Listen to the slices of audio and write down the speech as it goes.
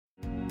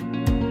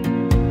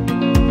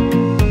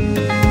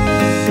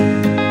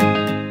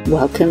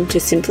Welcome to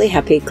Simply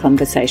Happy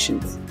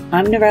Conversations.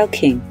 I'm Narelle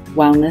King,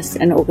 wellness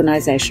and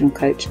organisational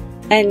coach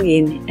and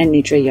yin and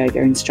nidra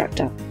yoga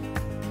instructor.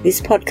 This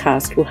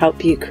podcast will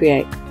help you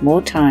create more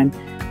time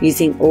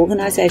using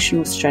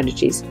organisational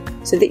strategies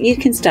so that you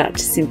can start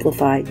to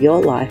simplify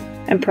your life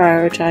and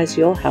prioritise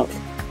your health.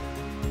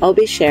 I'll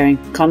be sharing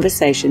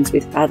conversations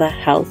with other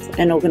health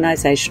and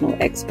organisational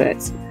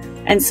experts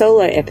and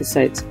solo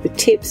episodes with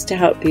tips to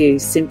help you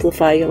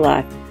simplify your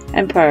life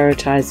and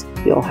prioritise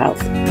your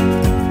health.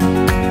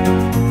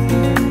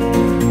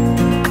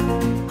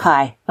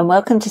 Hi, and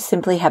welcome to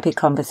Simply Happy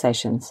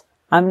Conversations.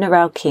 I'm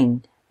Narelle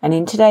King, and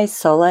in today's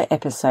solo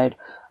episode,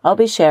 I'll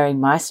be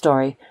sharing my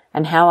story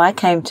and how I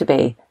came to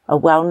be a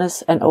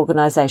wellness and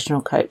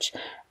organisational coach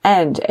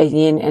and a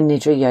yin and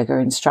nidra yoga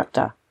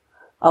instructor.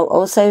 I'll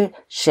also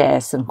share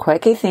some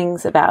quirky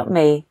things about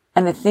me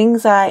and the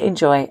things I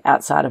enjoy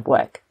outside of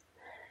work.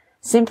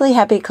 Simply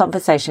Happy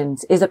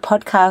Conversations is a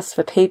podcast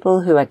for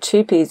people who are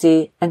too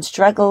busy and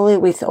struggle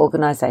with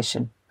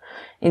organisation.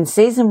 In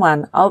Season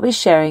 1, I'll be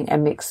sharing a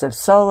mix of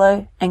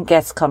solo and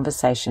guest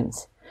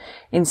conversations.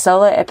 In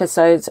solo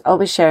episodes, I'll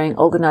be sharing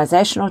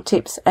organisational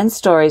tips and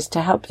stories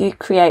to help you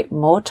create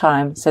more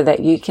time so that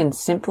you can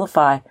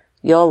simplify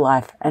your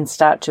life and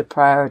start to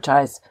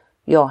prioritise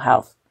your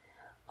health.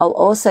 I'll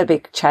also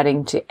be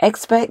chatting to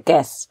expert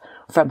guests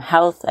from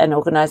health and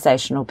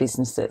organisational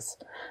businesses.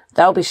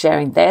 They'll be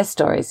sharing their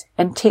stories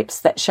and tips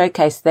that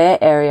showcase their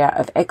area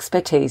of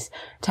expertise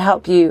to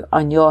help you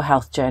on your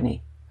health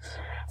journey.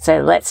 So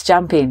let's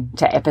jump in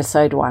to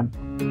episode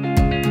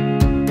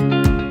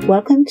 1.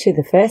 Welcome to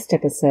the first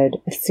episode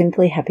of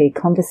Simply Happy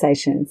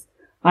Conversations.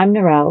 I'm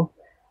Narelle,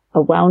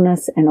 a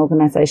wellness and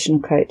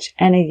organisational coach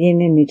and a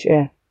yin and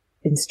nidra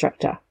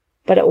instructor.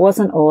 But it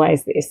wasn't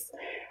always this.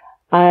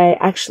 I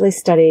actually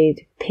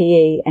studied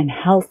PE and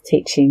health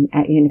teaching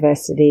at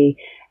university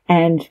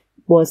and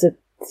was a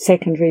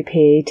secondary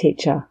PE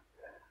teacher.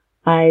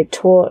 I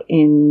taught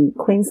in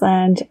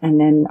Queensland and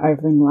then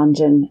over in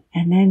London,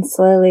 and then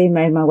slowly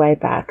made my way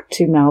back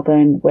to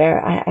Melbourne,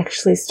 where I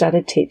actually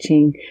started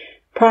teaching,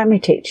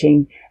 primary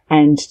teaching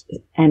and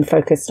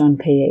focused on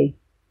PE.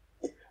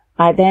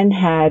 I then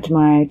had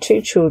my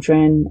 2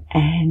 children,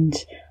 and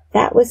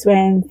that was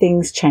when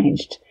things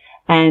changed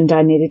and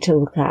I needed to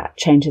look at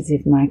changes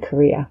in my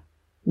career.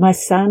 My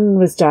son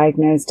was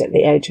diagnosed at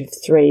the age of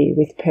 3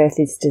 with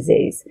Perthes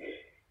disease.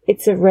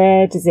 It's a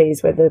rare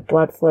disease where the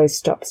blood flow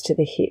stops to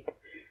the hip.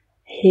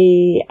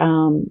 He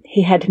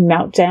had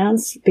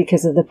meltdowns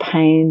because of the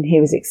pain he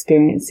was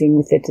experiencing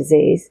with the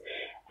disease.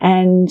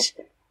 And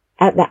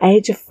at the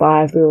age of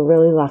 5, we were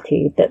really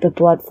lucky that the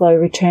blood flow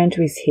returned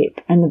to his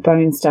hip and the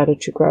bone started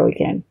to grow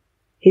again.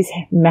 His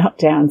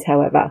meltdowns,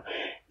 however,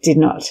 did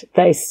not.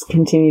 They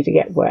continued to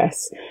get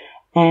worse.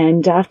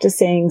 And after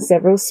seeing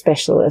several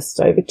specialists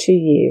over 2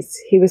 years,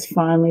 he was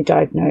finally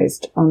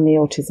diagnosed on the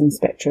autism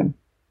spectrum.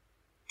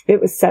 It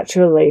was such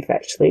a relief,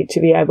 actually, to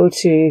be able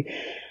to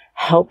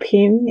help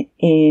him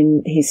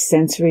in his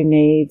sensory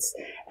needs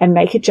and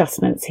make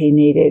adjustments he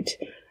needed.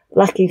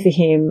 Lucky for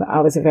him, I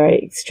was a very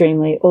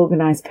extremely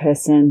organised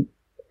person,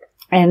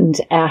 and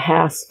our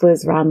house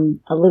was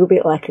run a little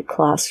bit like a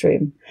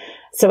classroom.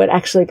 So it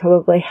actually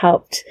probably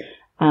helped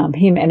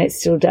him, and it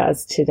still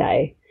does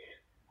today.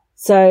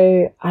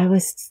 So I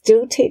was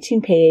still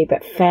teaching PE,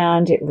 but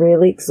found it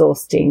really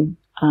exhausting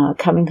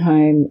coming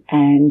home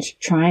and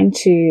trying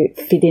to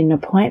fit in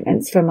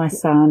appointments for my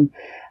son,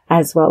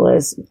 as well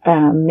as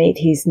meet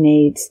his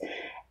needs,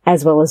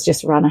 as well as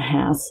just run a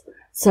house.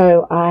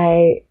 So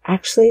I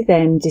actually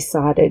then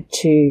decided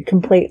to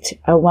complete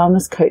a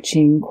wellness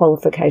coaching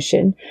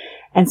qualification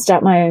and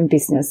start my own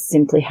business,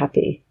 Simply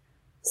Happy.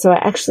 So I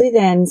actually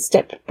then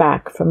stepped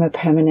back from a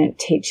permanent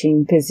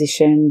teaching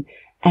position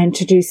and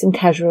to do some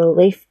casual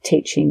relief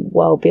teaching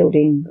while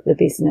building the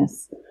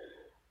business.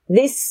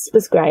 This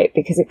was great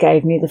because it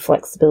gave me the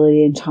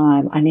flexibility and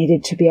time I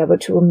needed to be able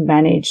to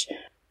manage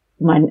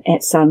my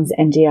son's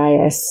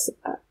NDIS,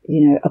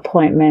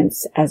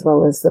 appointments, as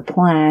well as the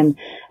plan,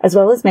 as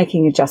well as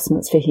making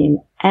adjustments for him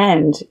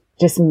and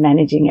just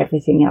managing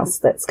everything else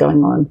that's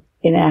going on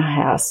in our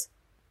house.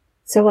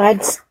 So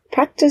I'd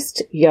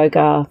practiced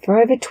yoga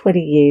for over 20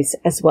 years,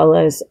 as well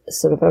as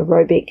sort of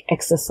aerobic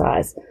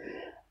exercise.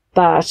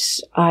 But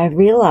I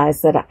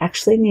realized that I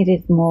actually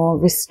needed more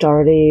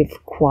restorative,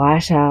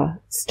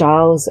 quieter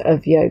styles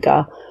of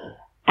yoga,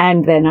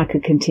 and then I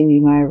could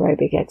continue my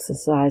aerobic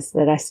exercise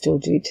that I still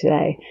do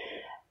today.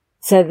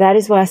 So that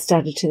is why I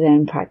started to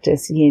then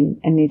practice yin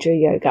and nidra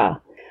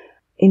yoga.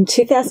 In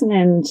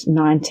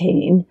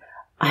 2019,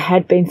 I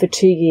had been for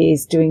 2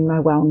 years doing my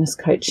wellness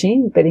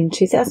coaching, but in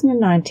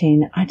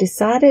 2019, I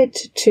decided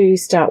to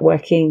start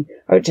working,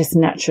 or it just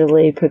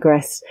naturally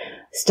progressed,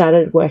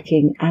 started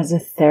working as a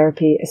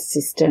therapy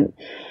assistant.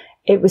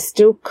 It was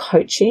still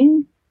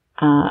coaching,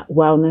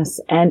 wellness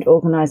and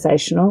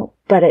organisational,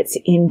 but it's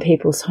in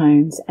people's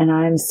homes, and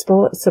I'm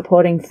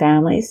supporting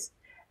families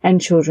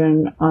and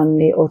children on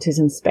the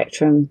autism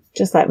spectrum,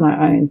 just like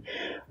my own,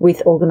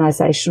 with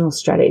organisational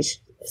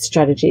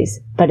strategies,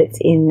 but it's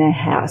in their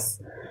house.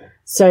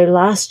 So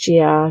last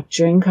year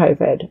during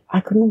COVID, I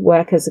couldn't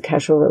work as a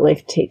casual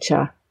relief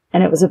teacher,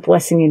 and it was a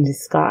blessing in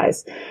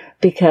disguise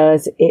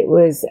because it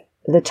was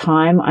the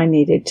time I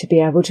needed to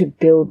be able to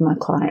build my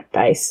client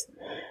base.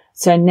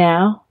 So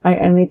now I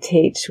only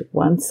teach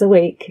once a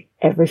week,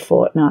 every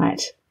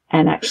fortnight,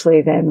 and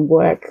actually then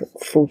work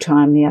full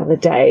time the other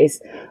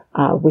days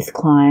with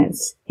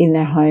clients in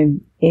their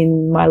home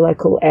in my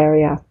local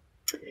area.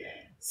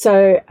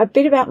 So a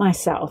bit about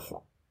myself.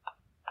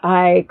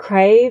 I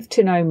crave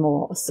to know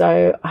more.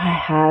 So I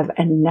have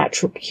a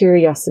natural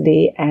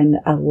curiosity and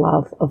a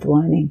love of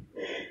learning.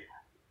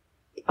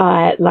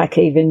 I like,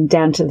 even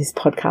down to this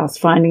podcast,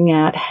 finding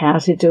out how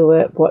to do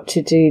it, what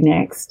to do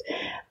next.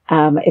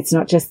 It's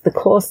not just the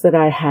course that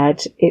I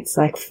had. It's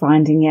like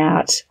finding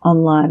out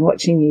online,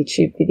 watching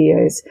YouTube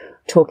videos,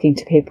 talking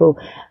to people,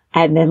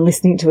 and then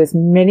listening to as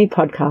many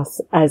podcasts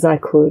as I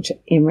could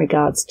in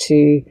regards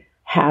to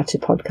how to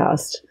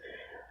podcast.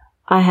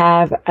 I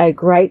have a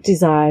great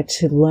desire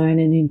to learn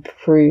and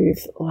improve.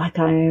 Like,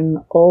 I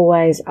am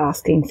always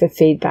asking for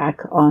feedback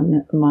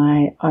on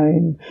my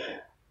own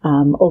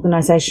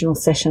organizational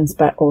sessions,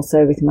 but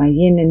also with my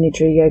yin and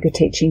nidra yoga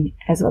teaching,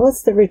 as well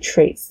as the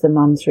retreats, the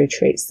mums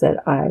retreats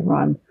that I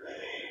run.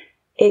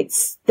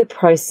 It's the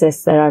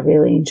process that I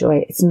really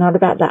enjoy. It's not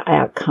about the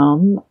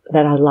outcome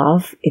that I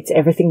love. It's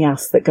everything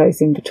else that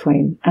goes in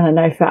between. And I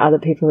know for other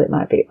people it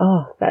might be,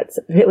 oh, that's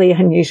really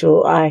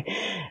unusual.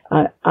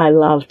 I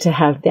love to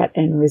have that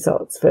end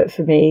results, but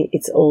for me,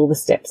 it's all the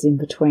steps in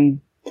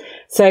between.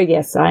 So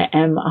yes, I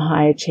am a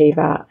high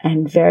achiever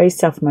and very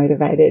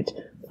self-motivated.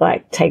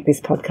 Like, take this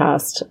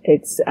podcast.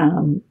 It's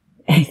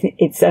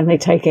only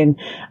taken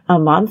a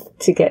month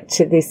to get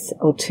to this,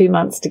 or 2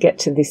 months to get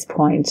to this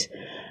point.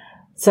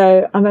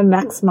 So I'm a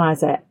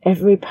maximizer.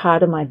 Every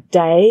part of my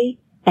day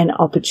and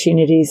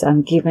opportunities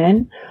I'm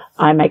given,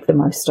 I make the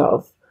most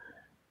of.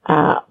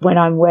 When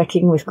I'm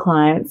working with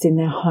clients in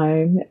their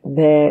home,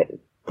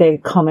 their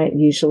comment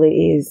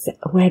usually is,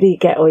 where do you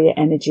get all your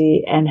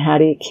energy and how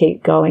do you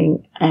keep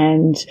going?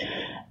 And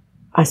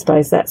I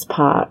suppose that's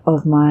part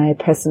of my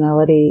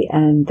personality,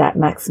 and that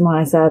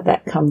maximizer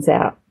that comes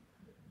out.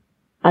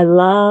 I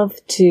love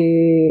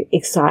to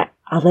excite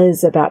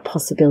others about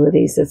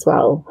possibilities as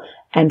well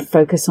and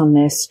focus on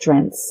their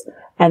strengths.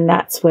 And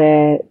that's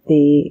where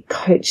the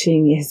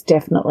coaching is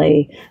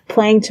definitely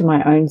playing to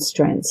my own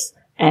strengths.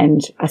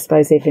 And I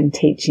suppose even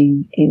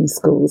teaching in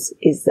schools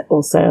is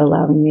also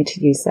allowing me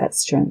to use that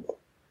strength.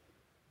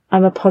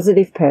 I'm a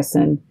positive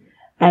person,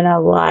 and I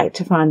like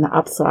to find the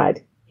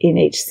upside in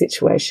each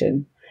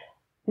situation.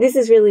 This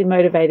is really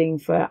motivating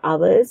for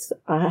others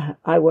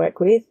I work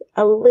with,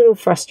 a little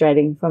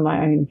frustrating for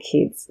my own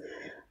kids.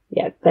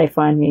 Yeah, they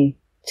find me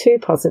too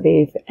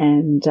positive,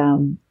 and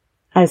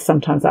I was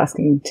sometimes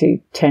asking to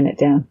turn it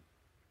down.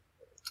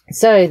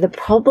 So the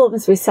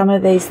problems with some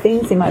of these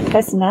things in my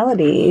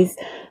personality is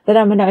that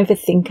I'm an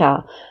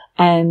overthinker.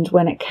 And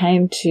when it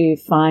came to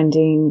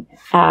finding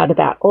out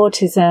about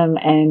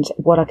autism and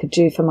what I could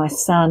do for my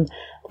son,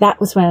 that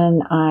was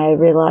when I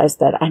realized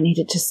that I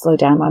needed to slow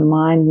down. My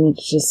mind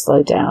needed to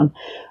slow down,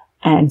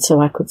 and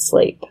so I could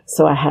sleep.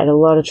 So I had a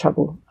lot of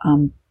trouble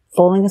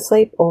falling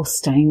asleep or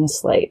staying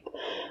asleep.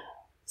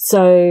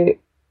 So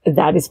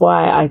that is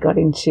why I got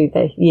into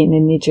the yin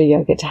and nidra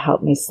yoga, to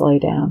help me slow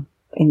down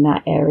in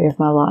that area of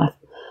my life.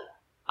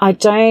 I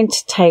don't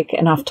take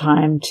enough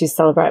time to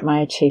celebrate my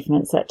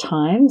achievements at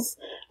times,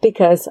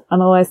 because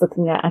I'm always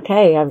looking at,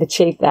 okay, I've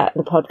achieved that,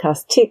 the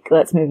podcast, tick,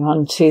 let's move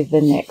on to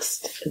the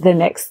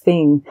next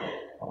thing.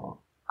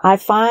 I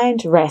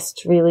find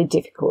rest really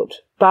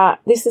difficult, but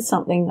this is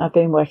something I've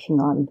been working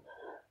on.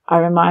 I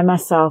remind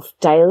myself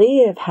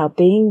daily of how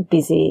being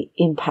busy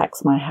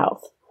impacts my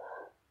health.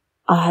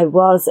 I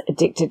was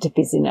addicted to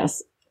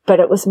busyness, but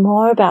it was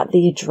more about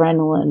the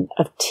adrenaline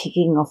of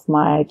ticking off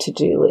my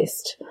to-do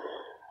list.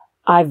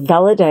 I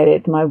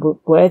validated my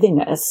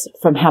worthiness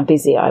from how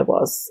busy I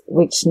was,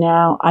 which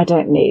now I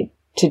don't need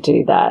to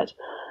do that.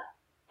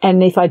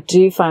 And if I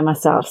do find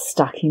myself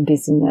stuck in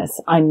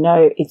busyness, I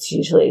know it's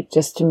usually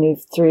just to move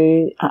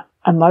through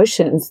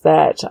emotions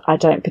that I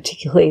don't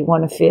particularly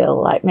want to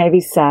feel, like maybe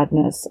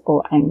sadness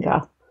or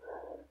anger.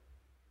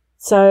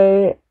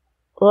 So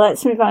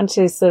let's move on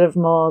to sort of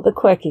more the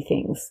quirky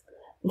things.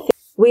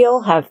 We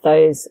all have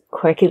those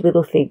quirky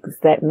little things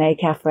that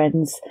make our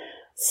friends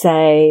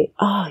say,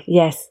 oh,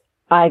 yes,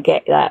 I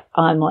get that.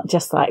 I'm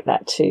just like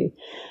that too.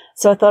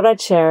 So I thought I'd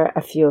share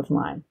a few of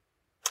mine.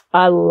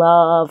 I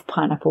love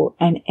pineapple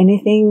and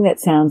anything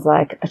that sounds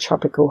like a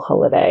tropical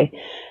holiday.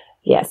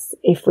 Yes,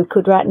 if we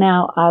could right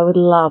now, I would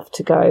love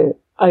to go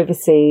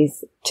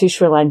overseas to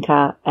Sri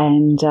Lanka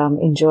and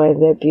enjoy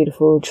the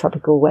beautiful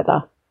tropical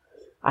weather.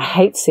 I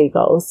hate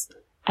seagulls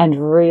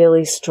and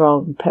really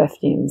strong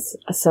perfumes.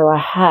 So I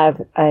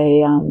have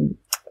a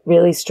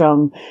really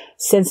strong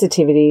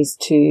sensitivities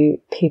to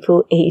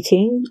people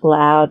eating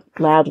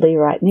loudly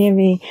right near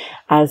me,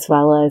 as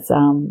well as,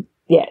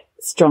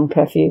 strong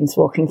perfumes.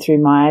 Walking through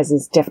Myers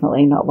is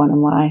definitely not one of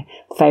my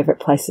favorite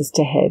places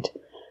to head.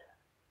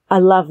 I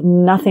love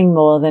nothing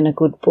more than a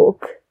good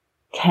book,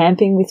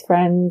 camping with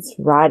friends,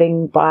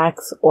 riding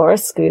bikes or a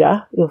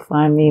scooter. You'll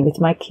find me with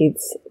my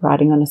kids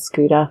riding on a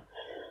scooter,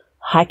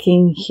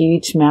 hiking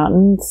huge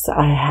mountains.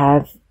 I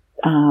have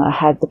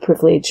had the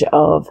privilege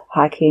of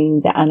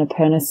hiking the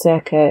Annapurna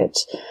circuit,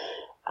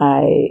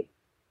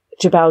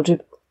 Jabal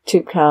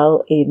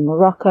Toubkal in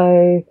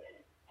Morocco,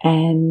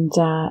 and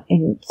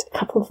in a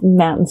couple of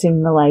mountains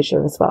in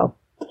Malaysia as well.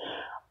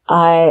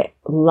 I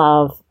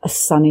love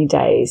sunny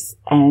days,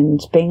 and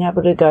being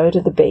able to go to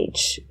the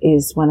beach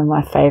is one of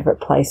my favourite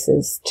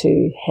places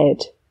to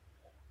head.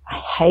 I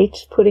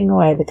hate putting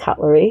away the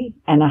cutlery,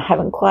 and I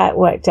haven't quite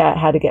worked out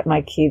how to get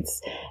my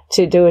kids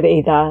to do it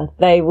either.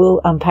 They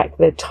will unpack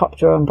the top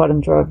drawer and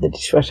bottom drawer of the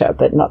dishwasher,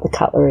 but not the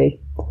cutlery.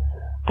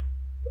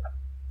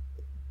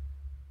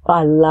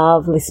 I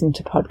love listening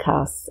to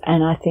podcasts,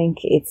 and I think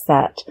it's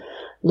that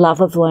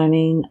love of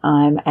learning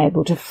I'm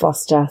able to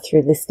foster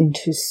through listening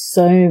to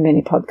so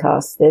many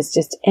podcasts. There's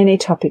just any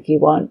topic you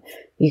want,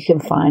 you can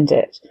find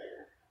it.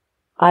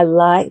 I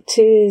like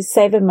to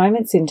savor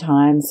moments in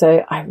time,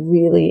 so I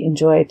really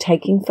enjoy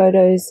taking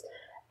photos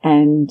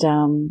and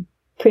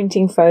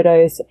printing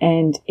photos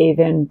and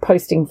even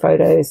posting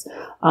photos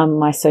on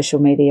my social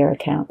media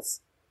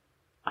accounts.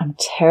 I'm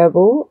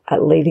terrible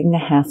at leaving the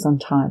house on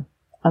time.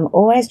 I'm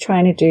always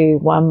trying to do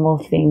one more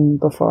thing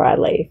before I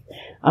leave.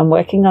 I'm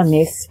working on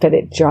this, but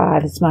it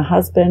drives my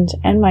husband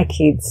and my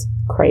kids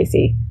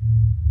crazy.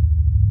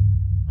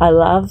 I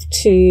love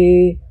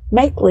to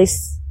make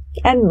lists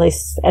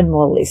and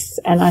more lists,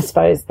 and I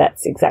suppose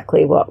that's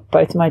exactly what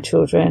both my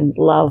children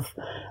love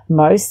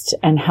most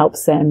and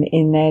helps them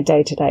in their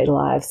day-to-day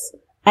lives,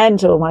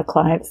 and all my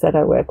clients that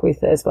I work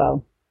with as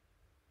well.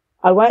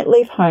 I won't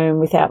leave home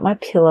without my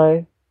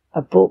pillow,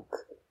 a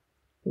book,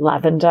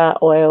 lavender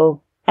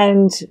oil,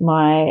 and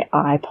my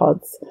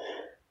iPods,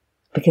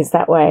 because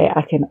that way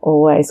I can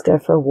always go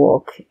for a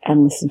walk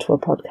and listen to a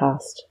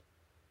podcast.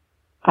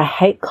 I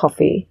hate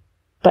coffee,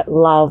 but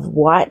love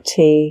white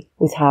tea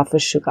with half a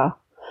sugar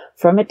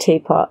from a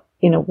teapot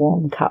in a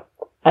warm cup.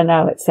 I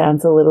know it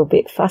sounds a little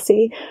bit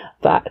fussy,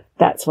 but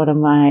that's one of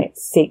my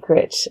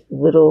secret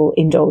little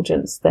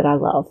indulgences that I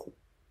love.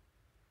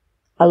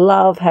 I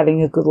love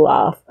having a good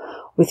laugh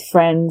with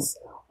friends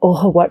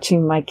or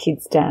watching my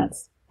kids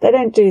dance. They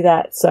don't do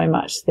that so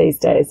much these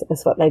days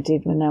as what they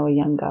did when they were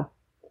younger.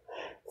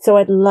 So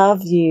I'd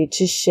love you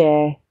to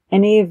share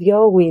any of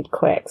your weird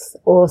quirks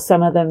or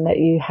some of them that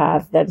you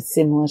have that are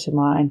similar to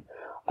mine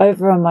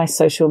over on my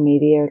social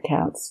media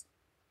accounts.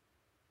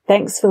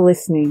 Thanks for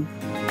listening.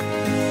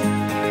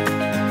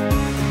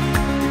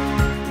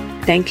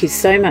 Thank you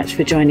so much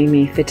for joining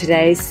me for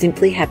today's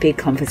Simply Happy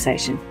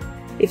conversation.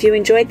 If you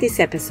enjoyed this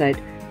episode,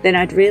 then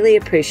I'd really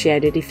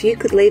appreciate it if you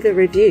could leave a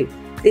review.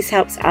 This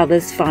helps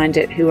others find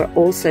it who are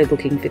also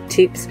looking for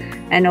tips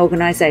and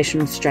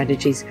organisational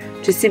strategies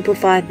to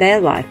simplify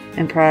their life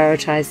and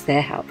prioritise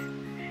their health.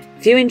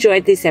 If you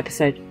enjoyed this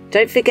episode,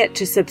 don't forget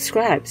to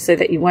subscribe so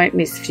that you won't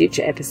miss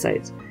future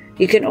episodes.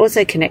 You can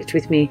also connect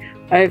with me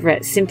over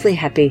at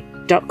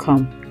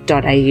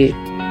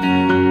simplyhappy.com.au.